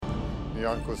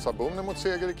Nyamko Sabuni mot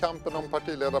seger i kampen om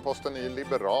partiledarposten i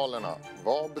Liberalerna.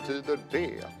 Vad betyder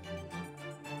det?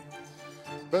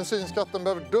 Bensinskatten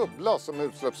behöver dubblas om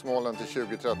utsläppsmålen till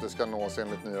 2030 ska nås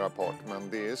enligt ny rapport. Men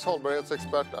DIs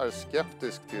hållbarhetsexpert är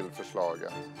skeptisk till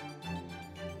förslagen.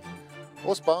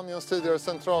 Och Spaniens tidigare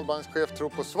centralbankschef tror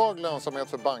på svag lönsamhet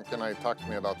för bankerna i takt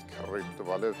med att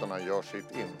kryptovalutorna gör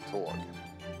sitt intåg.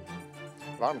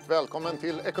 Varmt välkommen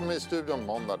till Ekonomistudion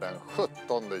måndag den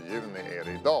 17 juni är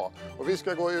det idag. Och vi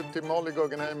ska gå ut till Molly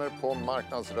Guggenheimer på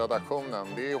marknadsredaktionen.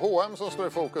 Det är H&M som står i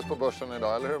fokus på börsen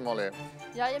idag, eller hur Molly?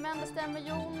 Jajamän, det stämmer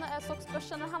Jon.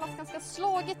 Stocksbörsen handlas ganska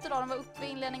slagigt idag. Den var uppe vid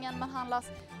inledningen men handlas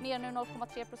ner nu 0,3%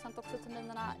 också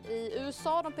terminerna i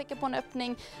USA. De pekar på en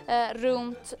öppning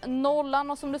runt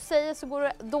nollan och som du säger så går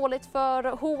det dåligt för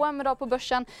H&M idag på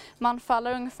börsen. Man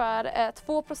faller ungefär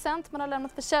 2%. Man har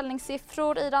lämnat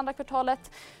försäljningssiffror i det andra kvartalet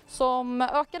som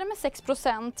ökade med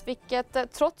 6%,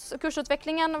 vilket trots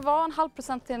kursutvecklingen var en halv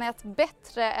procentenhet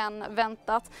bättre än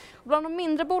väntat. Och bland de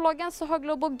mindre bolagen så har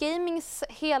Global Gamings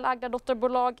helägda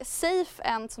dotterbolag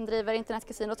SafeEnd som driver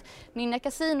internetkasinot Ninja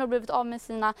Casino blivit av med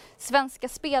sina svenska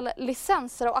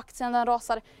spellicenser och aktien den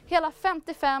rasar hela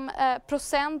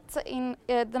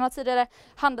 55%. Den har tidigare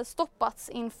handelsstoppats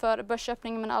inför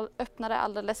börsöppningen men öppnade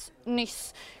alldeles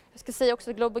nyss. Jag ska säga också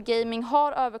att Global Gaming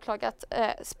har överklagat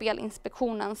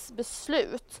Spelinspektionens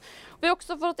beslut. Vi har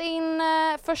också fått in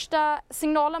första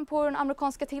signalen på hur den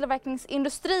amerikanska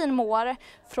tillverkningsindustrin mår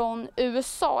från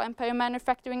USA. Imperial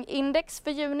Manufacturing Index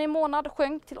för juni månad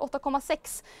sjönk till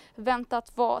 8,6.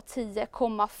 Väntat var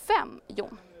 10,5,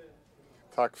 Jon.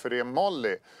 Tack för det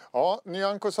Molly. Ja,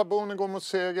 Nyamko Sabuni går mot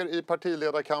seger i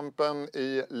partiledarkampen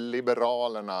i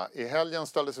Liberalerna. I helgen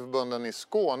ställde sig förbunden i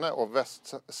Skåne och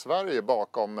Västsverige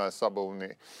bakom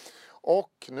Sabuni.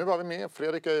 Och nu har vi med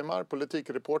Fredrik Öjmar,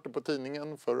 politikreporter på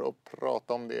tidningen, för att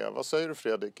prata om det. Vad säger du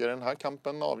Fredrik, är den här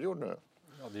kampen avgjord nu?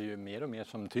 Ja, det är ju mer och mer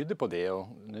som tyder på det och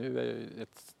nu är det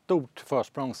ett stort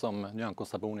försprång som Nyamko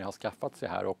Sabuni har skaffat sig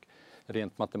här och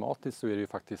rent matematiskt så är det ju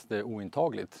faktiskt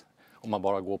ointagligt. Om man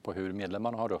bara går på hur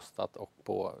medlemmarna har röstat och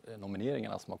på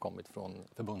nomineringarna som har kommit från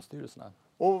förbundsstyrelserna.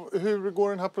 Och hur går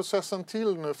den här processen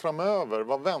till nu framöver?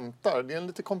 Vad väntar? Det är en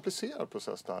lite komplicerad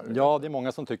process det här. Ja, det är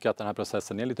många som tycker att den här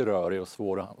processen är lite rörig och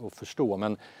svår att förstå.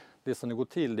 Men det som det går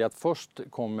till är att först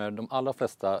kommer de allra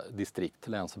flesta distrikt,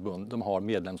 länsförbund, de har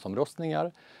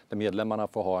medlemsomröstningar där medlemmarna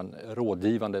får ha en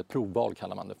rådgivande provval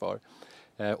kallar man det för.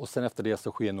 Och sen efter det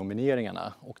så sker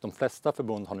nomineringarna och de flesta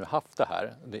förbund har nu haft det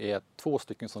här. Det är 2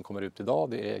 stycken som kommer ut idag,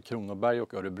 det är Kronoberg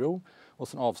och Örebro och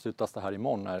sen avslutas det här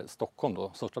imorgon när Stockholm,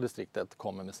 då, största distriktet,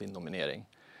 kommer med sin nominering.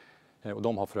 Och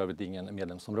de har för övrigt ingen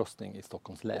medlemsomröstning i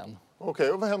Stockholms län.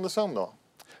 Okej, och vad händer sen då?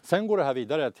 Sen går det här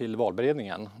vidare till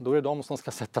valberedningen. Då är det de som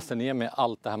ska sätta sig ner med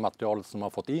allt det här materialet som de har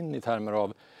fått in i termer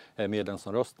av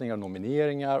medlemsomröstningar och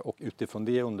nomineringar och utifrån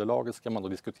det underlaget ska man då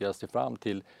diskutera sig fram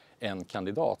till en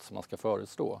kandidat som man ska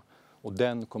föreslå. Och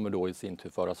den kommer då i sin tur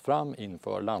föras fram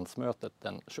inför landsmötet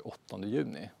den 28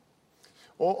 juni.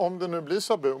 Och om det nu blir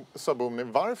Sabuni,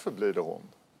 varför blir det hon?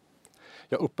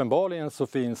 Ja, uppenbarligen så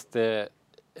finns det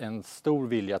en stor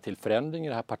vilja till förändring i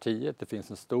det här partiet. Det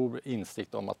finns en stor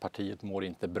insikt om att partiet mår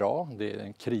inte bra. Det är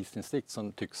en krisinsikt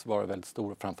som tycks vara väldigt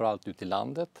stor, framförallt ute i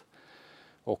landet.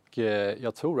 Och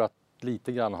jag tror att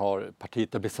lite grann har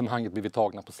partietablissemanget blivit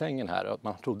tagna på sängen här.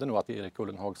 Man trodde nog att Erik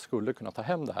Ullenhag skulle kunna ta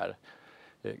hem det här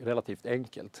relativt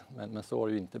enkelt, men så har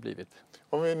det ju inte blivit.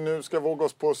 Om vi nu ska våga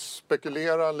oss på att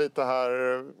spekulera lite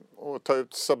här och ta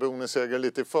ut Sabunis seger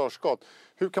lite i förskott.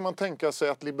 Hur kan man tänka sig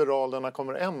att Liberalerna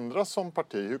kommer ändras som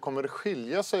parti? Hur kommer det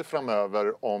skilja sig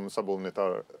framöver om Sabuni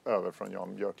tar över från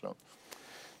Jan Björklund?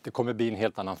 Det kommer bli en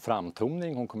helt annan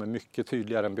framtoning. Hon kommer mycket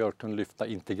tydligare än Björklund lyfta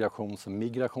integrations- och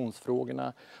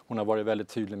migrationsfrågorna. Hon har varit väldigt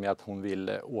tydlig med att hon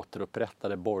vill återupprätta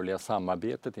det borgerliga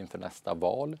samarbetet inför nästa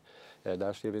val.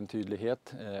 Där ser vi en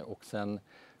tydlighet. Och sen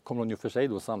kommer hon ju för sig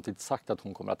då samtidigt sagt att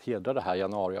hon kommer att hedra det här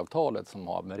januariavtalet som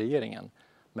har med regeringen.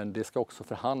 Men det ska också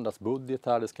förhandlas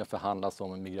budgetar, det ska förhandlas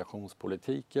om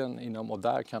migrationspolitiken och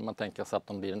där kan man tänka sig att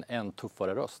de blir en än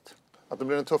tuffare röst. Att det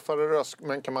blir en tuffare röst,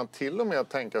 men kan man till och med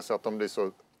tänka sig att de blir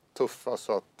så tuffa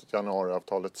så att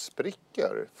januariavtalet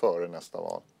spricker före nästa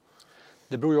val?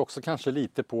 Det beror ju också kanske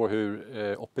lite på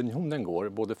hur opinionen går,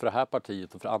 både för det här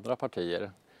partiet och för andra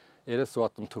partier. Är det så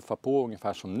att de tuffar på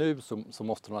ungefär som nu så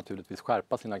måste de naturligtvis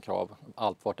skärpa sina krav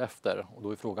allt vart efter. Och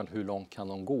då är frågan hur långt kan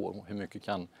de gå och hur mycket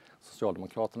kan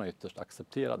Socialdemokraterna ytterst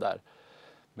acceptera där.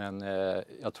 Men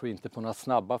jag tror inte på några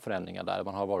snabba förändringar där.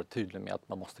 Man har varit tydlig med att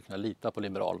man måste kunna lita på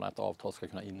Liberalerna att avtal ska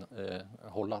kunna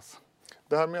hållas.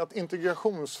 Det här med att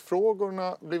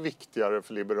integrationsfrågorna blir viktigare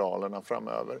för Liberalerna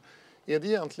framöver. Är det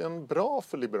egentligen bra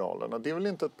för Liberalerna? Det är väl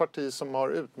inte ett parti som har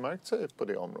utmärkt sig på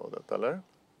det området, eller?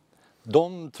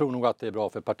 De tror nog att det är bra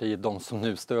för partiet, de som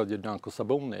nu stödjer Nyamko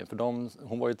Sabuni. För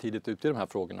hon var ju tidigt ute i de här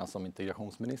frågorna som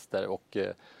integrationsminister och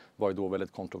var ju då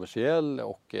väldigt kontroversiell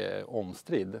och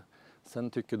omstridd. Sen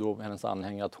tycker då hennes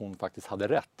anhängare att hon faktiskt hade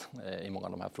rätt i många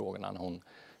av de här frågorna när hon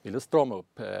ville strama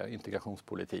upp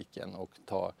integrationspolitiken och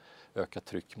öka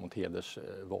tryck mot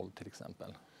hedersvåld till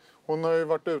exempel. Hon har ju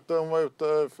varit ute, hon var ute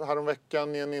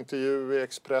häromveckan i en intervju i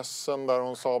Expressen där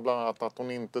hon sa bland annat att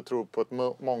hon inte tror på ett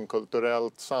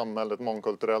mångkulturellt samhälle, ett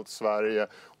mångkulturellt Sverige.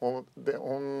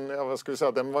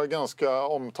 Den var ganska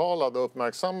omtalad och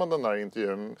uppmärksammad den där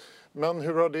intervjun. Men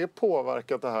hur har det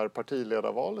påverkat det här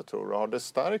partiledarvalet tror du? Har det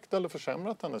stärkt eller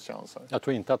försämrat hennes chanser? Jag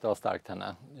tror inte att det har stärkt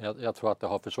henne. Jag tror att det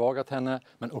har försvagat henne,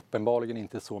 men uppenbarligen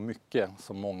inte så mycket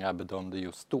som många bedömde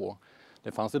just då.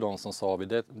 Det fanns ju de som sa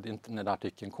när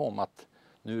artikeln kom att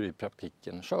nu är det i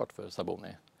praktiken kört för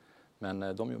Sabuni.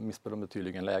 Men de missbedömde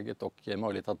tydligen läget och det är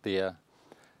möjligt att det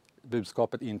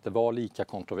budskapet inte var lika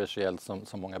kontroversiellt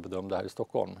som många bedömde här i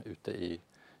Stockholm ute i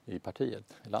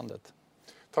partiet, i landet.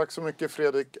 Tack så mycket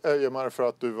Fredrik Öjemar för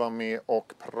att du var med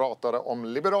och pratade om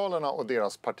Liberalerna och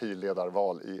deras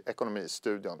partiledarval i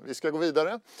Ekonomistudion. Vi ska gå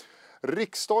vidare.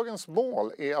 Riksdagens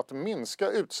mål är att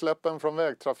minska utsläppen från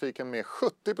vägtrafiken med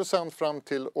 70% fram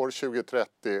till år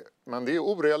 2030. Men det är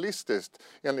orealistiskt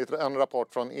enligt en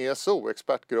rapport från ESO,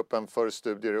 expertgruppen för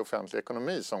studier i offentlig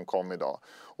ekonomi som kom idag.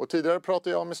 Och tidigare pratade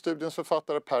jag med studiens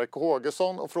författare Per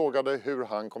Hågesson och frågade hur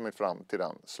han kommit fram till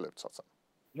den slutsatsen.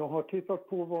 Jag har tittat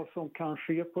på vad som kan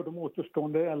ske på de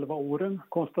återstående 11 åren.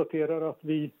 Konstaterar att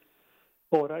vi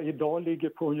bara idag ligger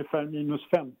på ungefär minus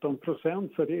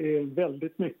 15%, så det är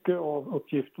väldigt mycket av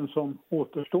uppgiften som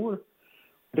återstår.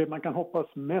 Det man kan hoppas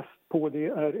mest på det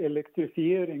är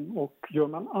elektrifiering och gör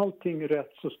man allting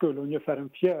rätt så skulle ungefär en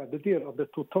fjärdedel av det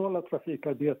totala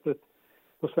trafikarbetet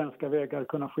på svenska vägar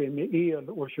kunna ske med el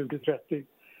år 2030.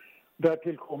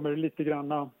 Därtill kommer lite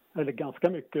grann, eller ganska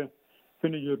mycket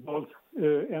förnybar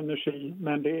energi,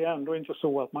 men det är ändå inte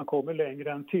så att man kommer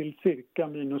längre än till cirka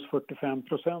minus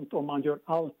 45% om man gör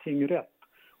allting rätt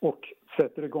och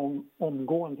sätter igång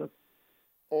omgående.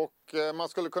 Och man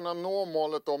skulle kunna nå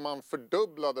målet om man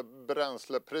fördubblade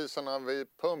bränslepriserna vid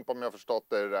pump om jag förstått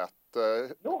det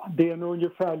rätt. Ja, det är en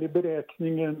ungefärlig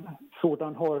beräkning.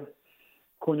 Sådan har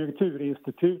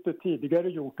Konjunkturinstitutet tidigare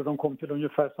gjort och de kom till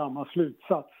ungefär samma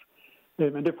slutsats.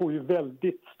 Men det får ju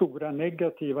väldigt stora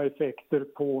negativa effekter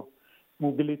på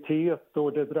mobilitet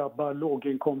och det drabbar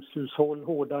låginkomsthushåll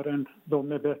hårdare än de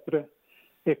med bättre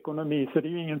ekonomi. Så det är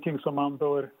ju ingenting som man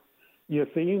bör ge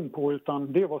sig in på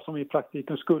utan det är vad som i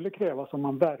praktiken skulle krävas om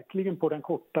man verkligen på den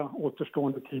korta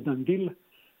återstående tiden vill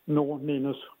nå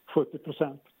minus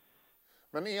 70%.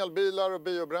 Men elbilar och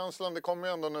biobränslen det kommer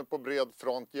ju ändå nu på bred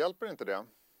front. Hjälper inte det?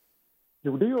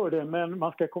 Jo, det gör det, men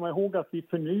man ska komma ihåg att vi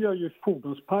förnyar ju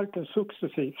fordonsparken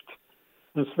successivt.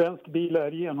 En svensk bil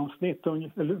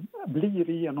blir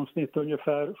i genomsnitt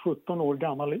ungefär 17 år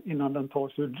gammal innan den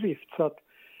tas ur drift. Så att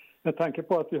med tanke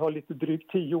på att vi har lite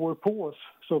drygt 10 år på oss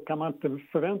så kan man inte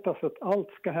förvänta sig att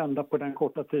allt ska hända på den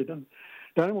korta tiden.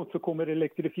 Däremot så kommer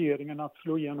elektrifieringen att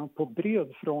slå igenom på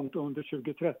bred front under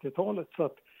 2030-talet så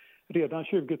att redan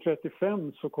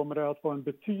 2035 så kommer det att vara en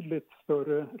betydligt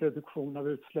större reduktion av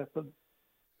utsläppen.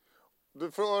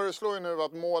 Du föreslår ju nu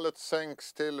att målet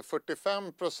sänks till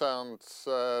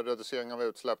 45% reducering av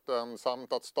utsläppen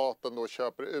samt att staten då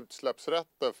köper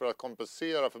utsläppsrätter för att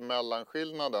kompensera för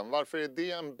mellanskillnaden. Varför är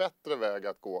det en bättre väg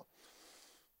att gå?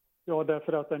 Ja,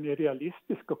 därför att den är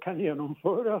realistisk och kan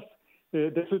genomföras.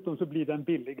 Dessutom så blir den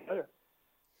billigare.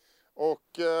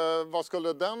 Och vad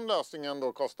skulle den lösningen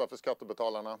då kosta för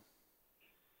skattebetalarna?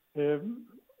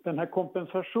 Den här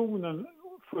kompensationen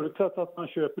förutsatt att man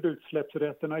köper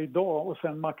utsläppsrätterna idag och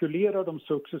sen makulerar dem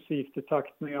successivt i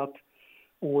takt med att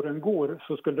åren går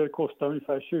så skulle det kosta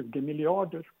ungefär 20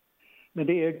 miljarder. Men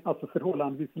det är alltså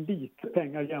förhållandevis lite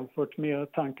pengar jämfört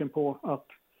med tanken på att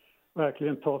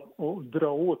verkligen ta och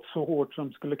dra åt så hårt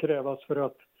som skulle krävas för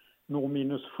att nå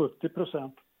minus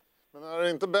 70%. Men är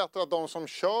det inte bättre att de som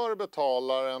kör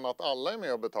betalar än att alla är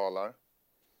med och betalar?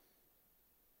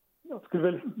 Jag skulle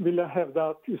väl vilja hävda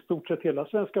att i stort sett hela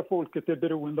svenska folket är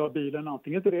beroende av bilen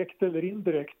antingen direkt eller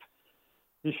indirekt.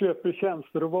 Vi köper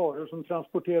tjänster och varor som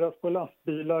transporteras på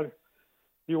lastbilar.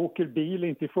 Vi åker bil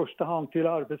inte i första hand till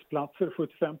arbetsplatser.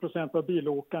 75% av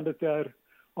bilåkandet är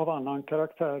av annan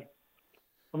karaktär.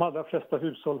 De allra flesta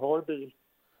hushåll har bil.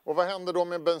 Och vad händer då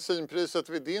med bensinpriset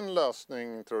vid din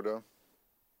lösning tror du?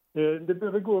 Det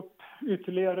behöver gå upp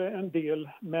ytterligare en del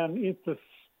men inte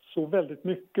så väldigt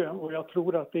mycket och jag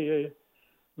tror att det är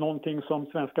någonting som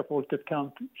svenska folket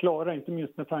kan klara, inte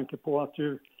minst med tanke på att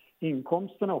ju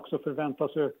inkomsterna också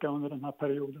förväntas öka under den här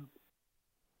perioden.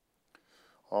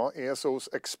 Ja, ESOs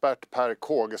expert Per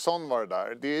Kågesson var det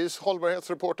där. DIs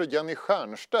hållbarhetsreporter Jenny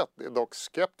Stiernstedt är dock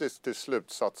skeptisk till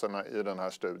slutsatserna i den här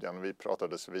studien. Vi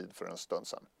pratades vid för en stund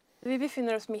sedan. Vi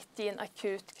befinner oss mitt i en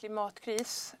akut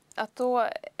klimatkris. Att då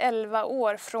 11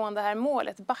 år från det här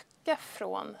målet backa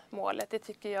från målet, det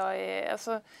tycker jag är...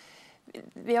 Alltså,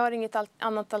 vi har inget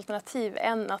annat alternativ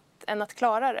än att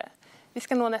klara det. Vi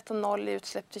ska nå netto noll i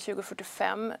utsläpp till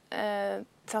 2045.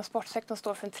 Transportsektorn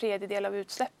står för en tredjedel av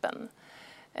utsläppen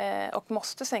och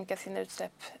måste sänka sina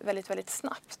utsläpp väldigt, väldigt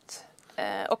snabbt.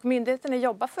 Och myndigheterna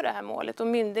jobbar för det här målet, och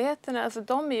myndigheterna, alltså,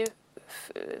 de är ju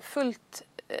fullt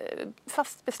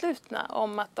fast beslutna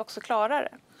om att också klara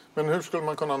det. Men hur skulle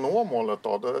man kunna nå målet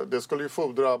då? Det skulle ju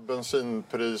fordra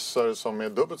bensinpriser som är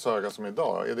dubbelt så höga som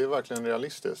idag. Är det verkligen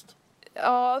realistiskt?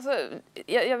 Ja, alltså,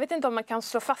 jag vet inte om man kan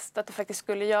slå fast att det faktiskt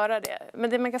skulle göra det. Men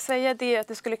det man kan säga är att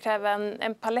det skulle kräva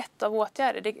en palett av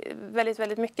åtgärder. Det är väldigt,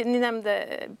 väldigt mycket. Ni nämnde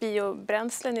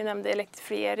biobränsle, ni nämnde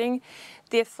elektrifiering.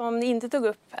 Det som ni inte tog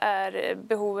upp är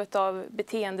behovet av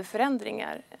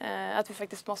beteendeförändringar. Att vi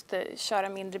faktiskt måste köra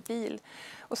mindre bil.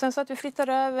 Och sen så att vi flyttar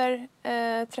över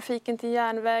trafiken till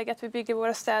järnväg, att vi bygger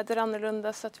våra städer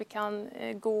annorlunda så att vi kan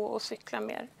gå och cykla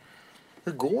mer.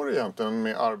 Hur går det egentligen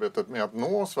med arbetet med att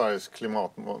nå Sveriges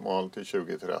klimatmål till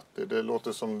 2030? Det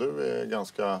låter som du är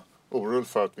ganska orolig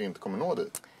för att vi inte kommer nå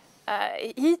dit.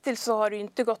 Hittills så har det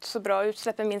inte gått så bra.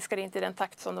 Utsläppen minskar inte i den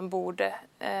takt som de borde.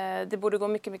 Det borde gå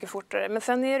mycket, mycket fortare. Men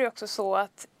sen är det också så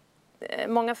att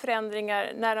många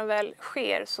förändringar, när de väl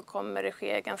sker, så kommer det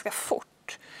ske ganska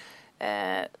fort.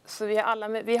 Så vi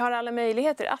har alla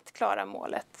möjligheter att klara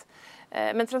målet.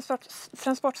 Men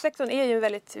transportsektorn är ju en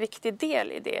väldigt viktig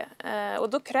del i det. Och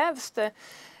då krävs det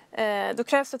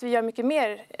att vi gör mycket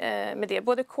mer med det.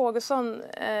 Både Kågesson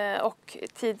och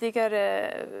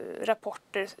tidigare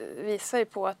rapporter visar ju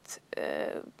på att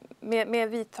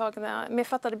med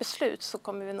fattade beslut så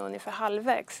kommer vi nå ungefär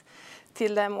halvvägs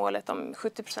till det här målet om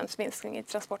 70% minskning i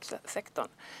transportsektorn.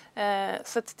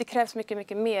 Så att det krävs mycket,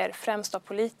 mycket mer, främst av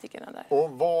politikerna där.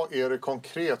 Och vad är det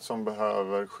konkret som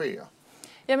behöver ske?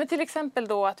 Ja, men till exempel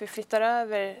då att vi flyttar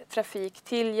över trafik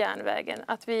till järnvägen.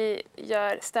 Att vi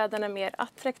gör städerna mer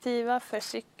attraktiva för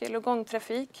cykel- och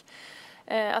gångtrafik.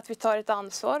 Att vi tar ett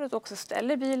ansvar och också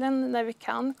ställer bilen när vi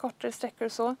kan, kortare sträckor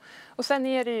och så. Och sen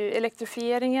är det ju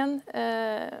elektrifieringen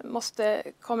måste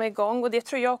komma igång. Och det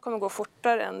tror jag kommer gå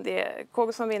fortare än det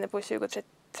Kågesson var inne på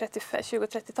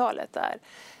 2030-talet.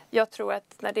 Jag tror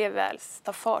att när det väl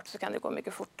tar fart så kan det gå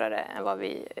mycket fortare än vad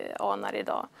vi anar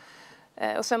idag.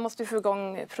 Och sen måste vi få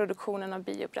igång produktionen av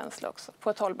biobränsle också på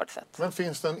ett hållbart sätt. Men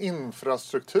finns det en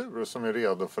infrastruktur som är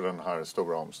redo för den här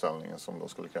stora omställningen som då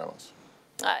skulle krävas?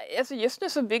 Nej, alltså just nu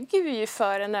så bygger vi ju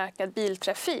för en ökad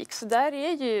biltrafik, så där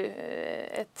är ju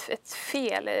ett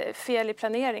fel i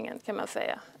planeringen kan man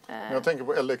säga. Jag tänker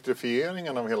på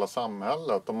elektrifieringen av hela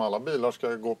samhället. Om alla bilar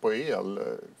ska gå på el,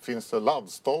 finns det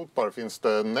laddstolpar, finns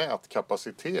det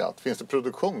nätkapacitet, finns det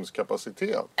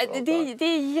produktionskapacitet? Det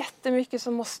är jättemycket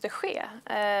som måste ske,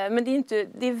 men det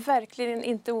är verkligen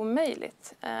inte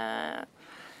omöjligt.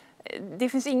 Det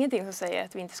finns ingenting som säger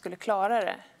att vi inte skulle klara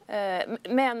det.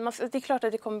 Men det är klart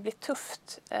att det kommer bli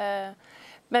tufft.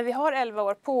 Men vi har 11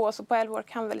 år på oss och på 11 år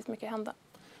kan väldigt mycket hända.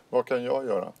 Vad kan jag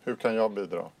göra? Hur kan jag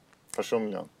bidra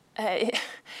personligen?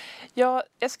 Jag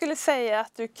skulle säga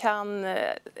att du kan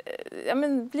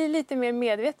bli lite mer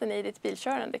medveten i ditt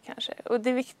bilkörande kanske. Och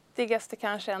det viktigaste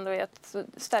kanske ändå är att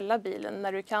ställa bilen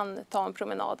när du kan ta en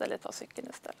promenad eller ta cykeln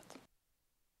istället.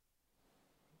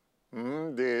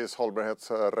 Det är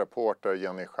hållbarhetsreporter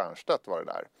Jenny Stiernstedt var det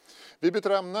där. Vi byter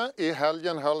ämne. I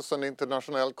helgen hölls en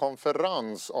internationell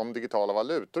konferens om digitala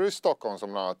valutor i Stockholm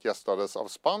som bland annat gästades av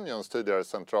Spaniens tidigare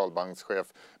centralbankschef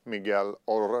Miguel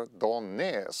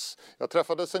Ordóñez. Jag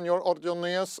träffade senior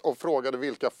Ordóñez och frågade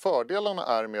vilka fördelarna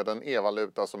är med en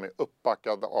e-valuta som är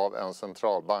uppbackad av en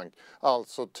centralbank.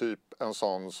 Alltså typ en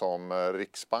sån som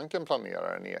Riksbanken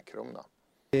planerar, en e-krona.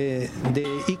 The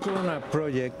e-krona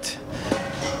project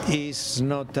is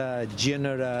not a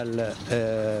general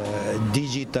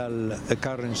digital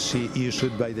currency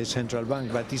issued by the central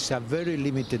bank, but it's a very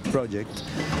limited project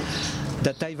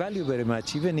that I value very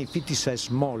much. Even if it is a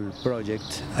small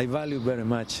project, I value very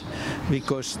much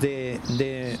because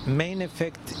the main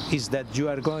effect is that you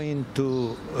are going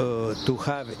to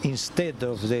have, instead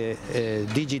of the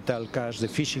digital cash, the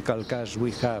physical cash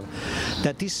we have,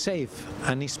 that is safe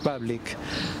and is public,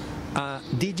 a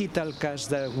digital cash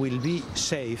that will be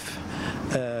safe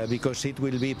because it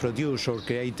will be produced or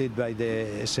created by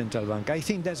the central bank. I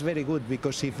think that's very good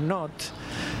because if not,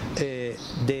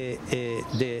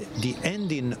 the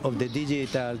ending of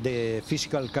the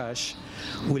physical cash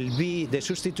will be, the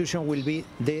substitution will be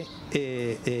the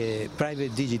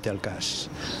private digital cash.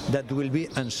 That will be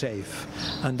unsafe.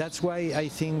 And that's why I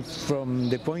think from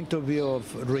the point of view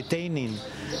of retaining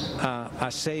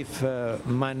a safe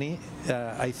money,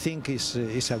 I think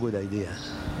is a good idea.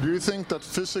 Do you think that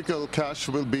physical cash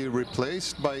will be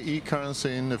replaced by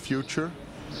e-currency in the future?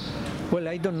 Well,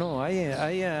 I don't know.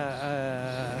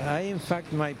 In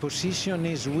fact, my position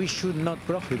is we should not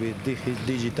prohibit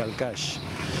digital cash.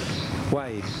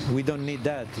 Why? We don't need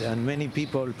that, and many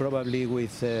people, probably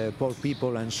with poor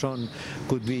people and so on,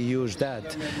 could be used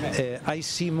that. I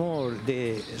see more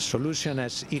the solution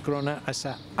as e-krona as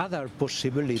a other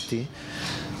possibility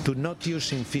to not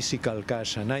using physical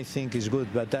cash, and I think it's good,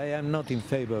 but I am not in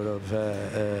favor of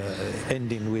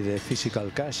ending with the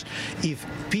physical cash. If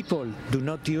people do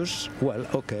not use, well,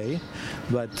 okay,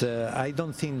 but I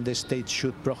don't think the state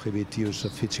should prohibit use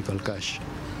of physical cash.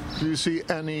 Do you see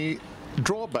any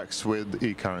drawbacks with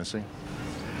e-currency?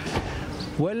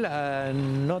 Well,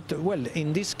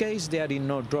 in this case there are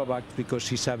no drawbacks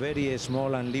because it's a very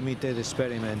small and limited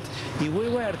experiment. If we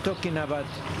were talking about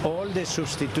all the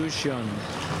substitution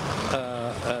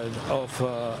of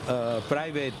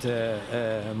private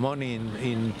money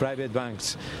in private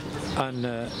banks and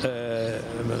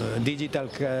digital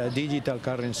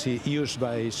currency used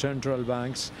by central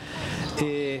banks,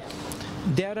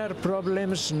 there are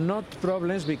problems, not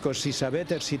problems because it's a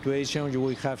better situation. You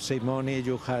will have saved money,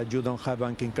 you don't have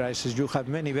banking crisis, you have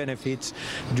many benefits,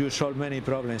 you solve many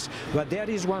problems. But there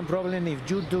is one problem if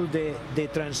you do the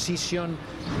transition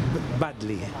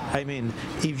badly. I mean,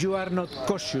 if you are not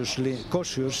cautious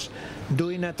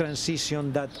doing a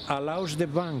transition that allows the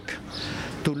bank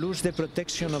to lose the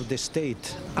protection of the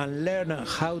state and learn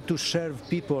how to serve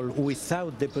people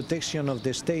without the protection of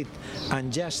the state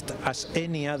and just as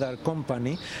any other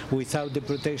company without the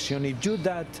protection. If you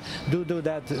do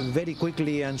that very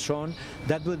quickly and so on,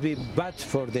 that would be bad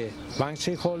for the bank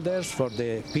shareholders, for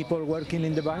the people working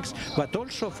in the banks, but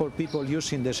also for people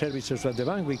using the services of the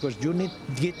bank, because you need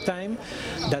to give time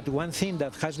that one thing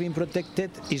that has been protected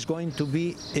is going to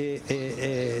be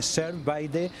served by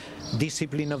the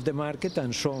discipline of the market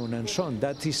and so on and so on.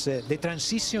 That is the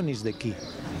transition is the key.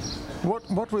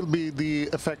 What will be the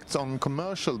effects on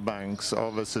commercial banks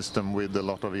of a system with a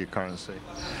lot of e-currency?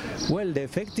 Well, the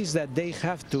effect is that they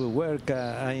have to work,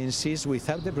 I insist,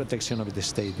 without the protection of the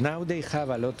state. Now they have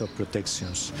a lot of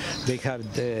protections. They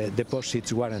have the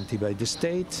deposits guaranteed by the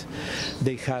state.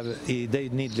 They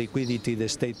need liquidity, the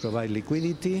state provides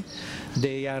liquidity.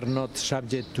 They are not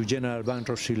subject to general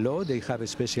bankruptcy law. They have a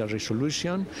special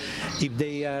resolution. If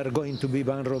they are going to be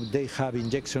bankrupt, they have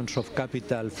injections of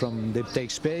capital from the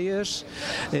taxpayers.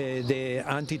 The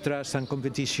antitrust and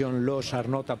competition laws are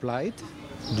not applied.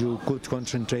 You could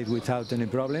concentrate without any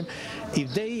problem.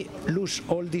 If they lose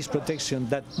all this protection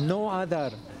that no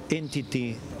other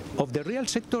entity of the real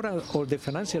sector or the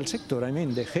financial sector, I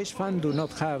mean, the hedge fund do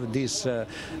not have this,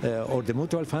 or the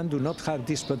mutual fund do not have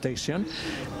this protection.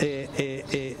 The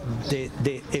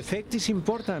effect is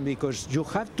important because you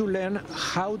have to learn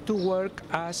how to work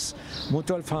as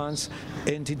mutual funds,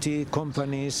 entity,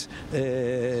 companies,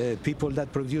 people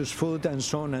that produce food, and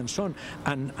so on and so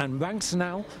on. And banks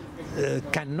now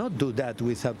cannot do that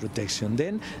without protection.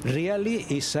 Then really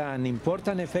is an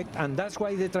important effect, and that's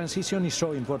why the transition is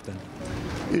so important.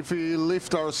 If we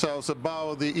lift ourselves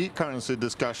above the e-currency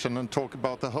discussion and talk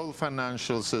about the whole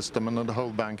financial system and the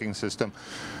whole banking system,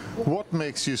 what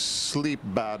makes you sleep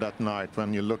bad at night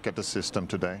when you look at the system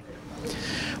today?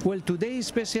 Well, today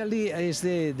especially is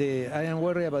I am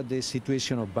worried about the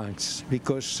situation of banks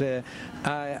because it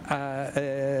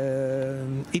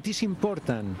is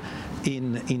important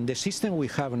in the system we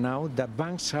have now that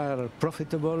banks are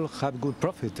profitable, have good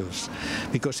profiters.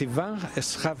 Because if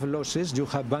banks have losses, you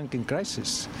have banking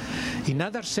crisis. In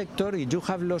other sector, if you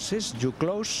have losses, you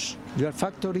close your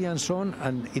factory and so on,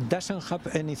 and it doesn't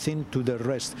have anything to the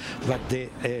rest. But the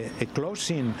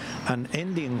closing and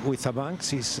ending with a bank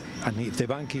is, and if the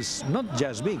bank is not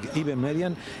just big, even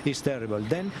medium, is terrible.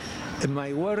 Then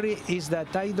my worry is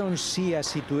that I don't see a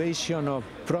situation of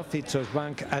profits of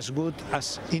bank as good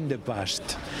as in the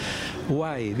past.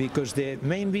 Why? Because the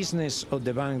main business of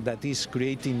the bank that is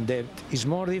creating debt is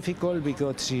more difficult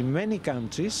because in many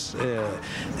countries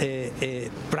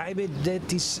private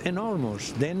debt is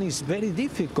enormous. Then it's very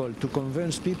difficult to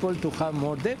convince people to have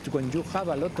more debt when you have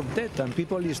a lot of debt and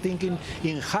people is thinking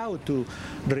in how to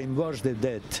reimburse the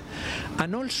debt.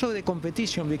 And also the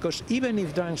competition, because even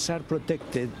if banks are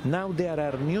protected, now there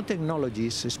are new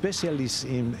technologies, especially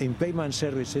in payment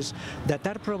services, that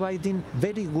are providing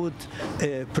very good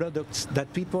products products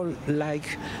that people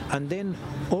like, and then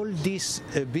all this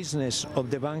business of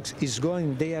the banks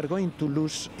they are going to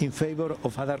lose in favor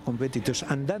of other competitors,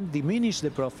 and that diminish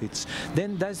the profits.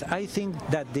 Then I think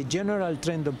that the general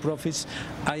trend of profits,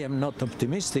 I am not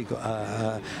optimistic,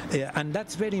 and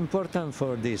that's very important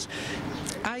for this.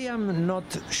 I am not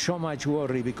so much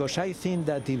worried, because I think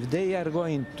that if they are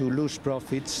going to lose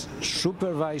profits,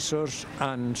 supervisors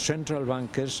and central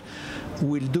bankers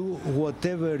will do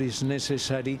whatever is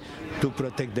necessary to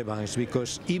protect the banks,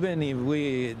 because even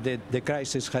if the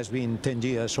crisis has been 10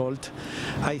 years old,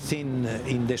 I think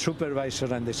in the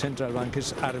supervisor and the central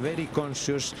bankers are very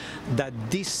conscious that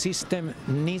this system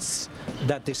needs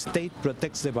that the state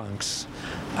protects the banks.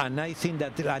 And I think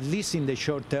that at least in the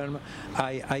short term,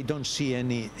 I don't see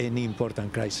any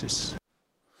important crisis.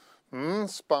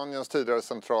 Spaniens tidigare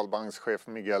centralbankschef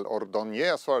Miguel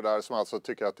Ordóñez var det där, som alltså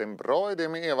tycker att det är en bra idé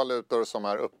med e-valutor som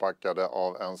är uppbackade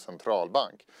av en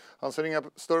centralbank. Han ser inga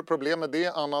större problem med det,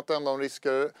 annat än de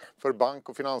risker för bank-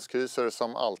 och finanskriser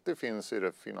som alltid finns i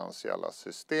det finansiella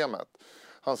systemet.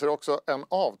 Han ser också en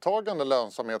avtagande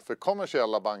lönsamhet för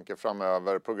kommersiella banker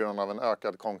framöver på grund av en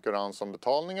ökad konkurrens om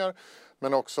betalningar,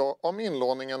 men också om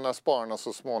inlåningen när spararna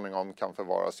så småningom kan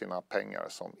förvara sina pengar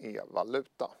som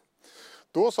e-valuta.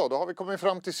 Då har vi kommit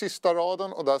fram till sista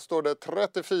raden, och där står det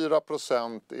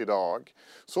 34% idag.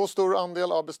 Så stor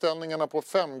andel av beställningarna på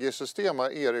 5G-system har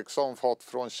Ericsson fått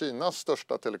från Kinas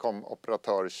största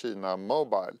telekomoperatör Kina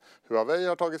Mobile. Huawei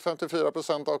har tagit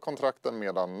 54% av kontrakten,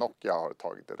 medan Nokia har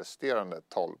tagit det resterande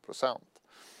 12%.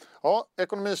 Ja,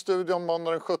 Ekonomistudion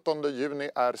måndag den 17 juni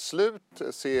är slut.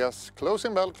 Ses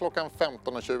Closing Bell klockan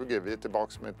 15:20. Vi är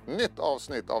tillbaka med ett nytt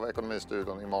avsnitt av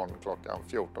Ekonomistudion imorgon klockan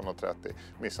 14:30.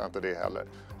 Missa inte det heller.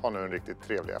 Ha nu en riktigt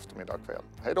trevlig eftermiddag kväll.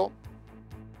 Hej då!